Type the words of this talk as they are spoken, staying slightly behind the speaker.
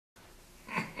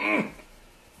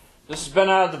This has been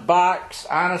out of the box,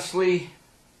 honestly,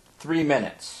 3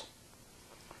 minutes.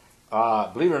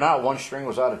 Believe it or not, one string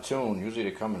was out of tune. Usually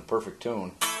they come in perfect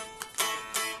tune.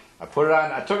 I put it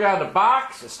on, I took it out of the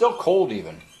box. It's still cold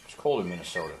even. It's cold in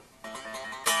Minnesota.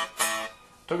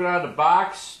 Took it out of the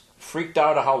box, freaked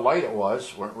out at how light it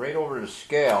was, went right over to the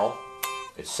scale.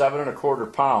 It's 7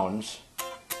 1/4 pounds.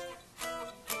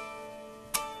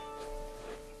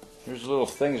 Here's the little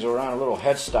things around, a little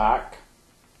headstock.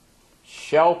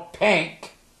 Shell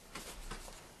pink.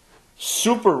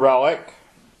 Super Relic.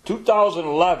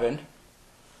 2011.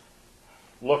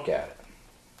 Look at it.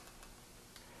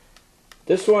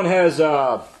 This one has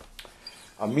a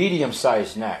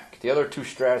medium-sized neck. The other two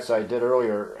Strats I did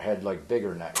earlier had like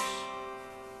bigger necks.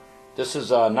 This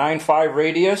is a 9.5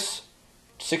 radius,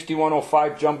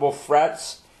 6105 jumbo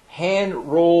frets,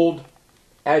 hand-rolled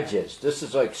edges. This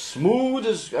is like smooth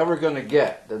as ever going to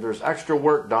get. There's extra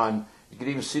work done. You can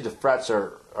even see the frets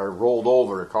are rolled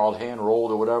over. They're called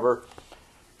hand-rolled or whatever.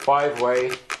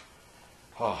 5-way.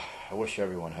 Oh, I wish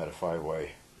everyone had a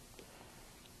 5-way.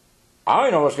 I don't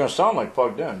even know what it's going to sound like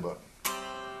plugged in, but it'll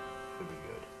be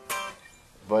good.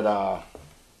 But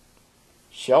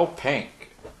shell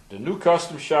pink. The new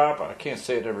custom shop, I can't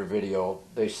say it every video,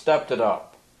 they stepped it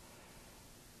up.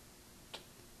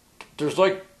 There's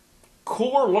like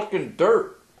cooler looking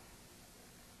dirt.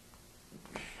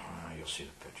 You'll see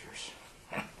the pictures.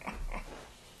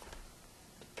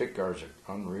 The pick guards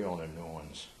are unreal in the new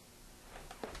ones.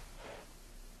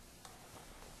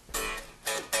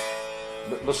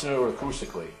 Listen to it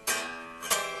acoustically.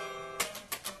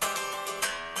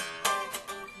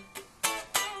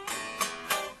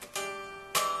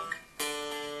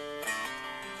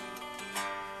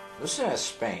 Listen to that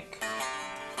spank.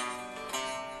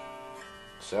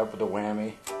 Set up with the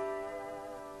whammy.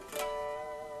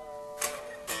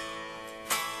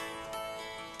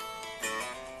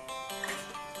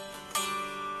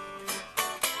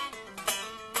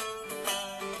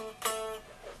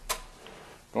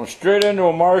 Going straight into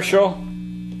a Marshall.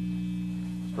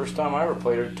 First time I ever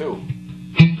played it too.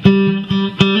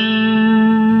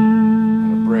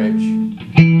 On a bridge.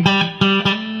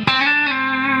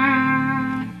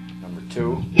 Number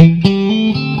 2.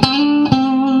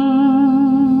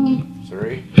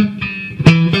 3.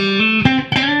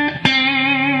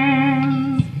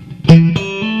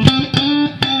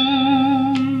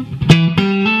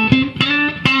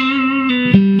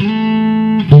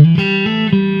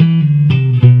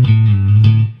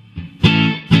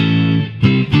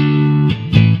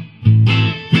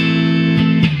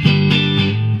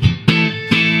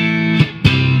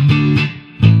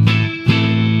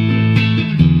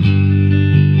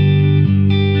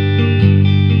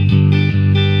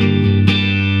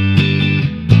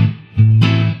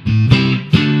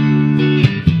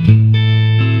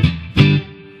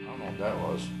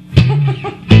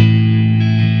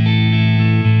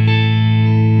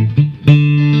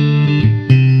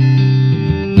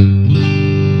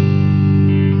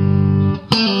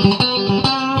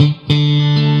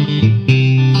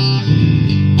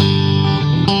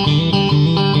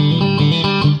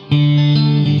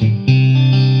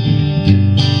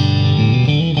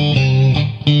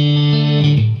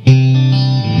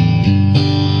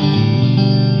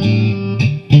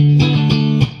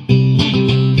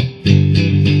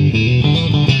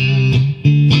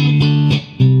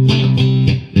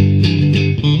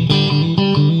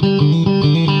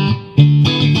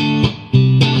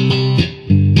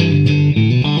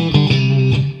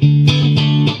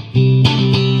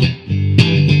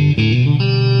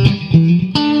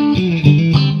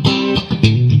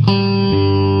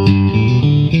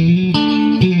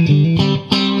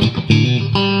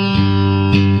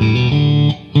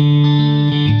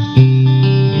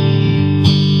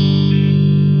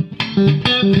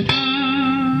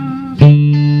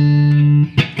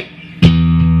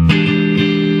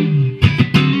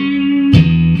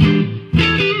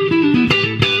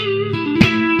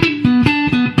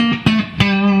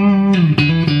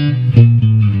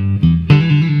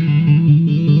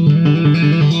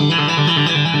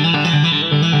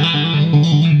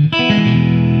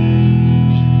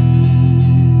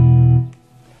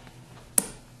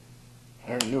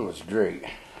 I knew it was great.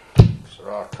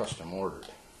 They're all custom ordered.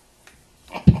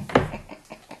 If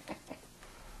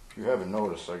you haven't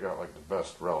noticed, I got like the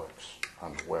best relics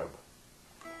on the web.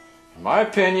 In my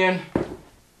opinion,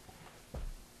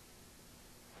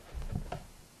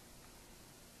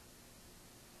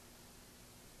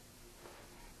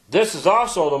 this is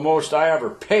also the most I ever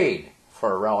paid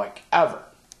for a relic ever.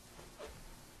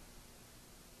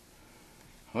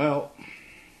 Well,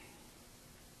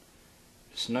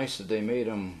 it's nice that they made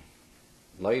them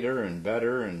lighter and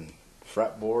better and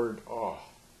Fretboard. Oh.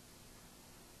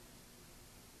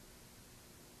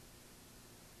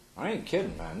 I ain't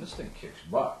kidding, man. This thing kicks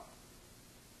butt.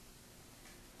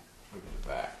 Look at the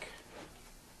back.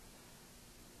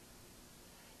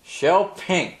 Shell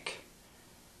pink.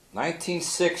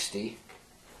 1960.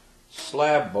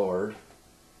 Slab board.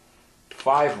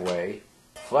 5-way.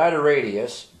 Flatter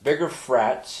radius. Bigger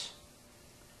frets.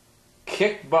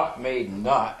 Kick butt made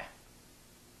nut.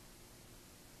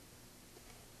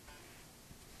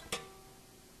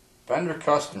 Fender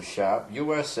Custom Shop,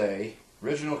 USA.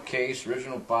 Original case,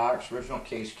 original box, original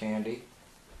case candy.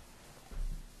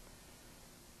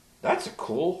 That's a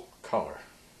cool color.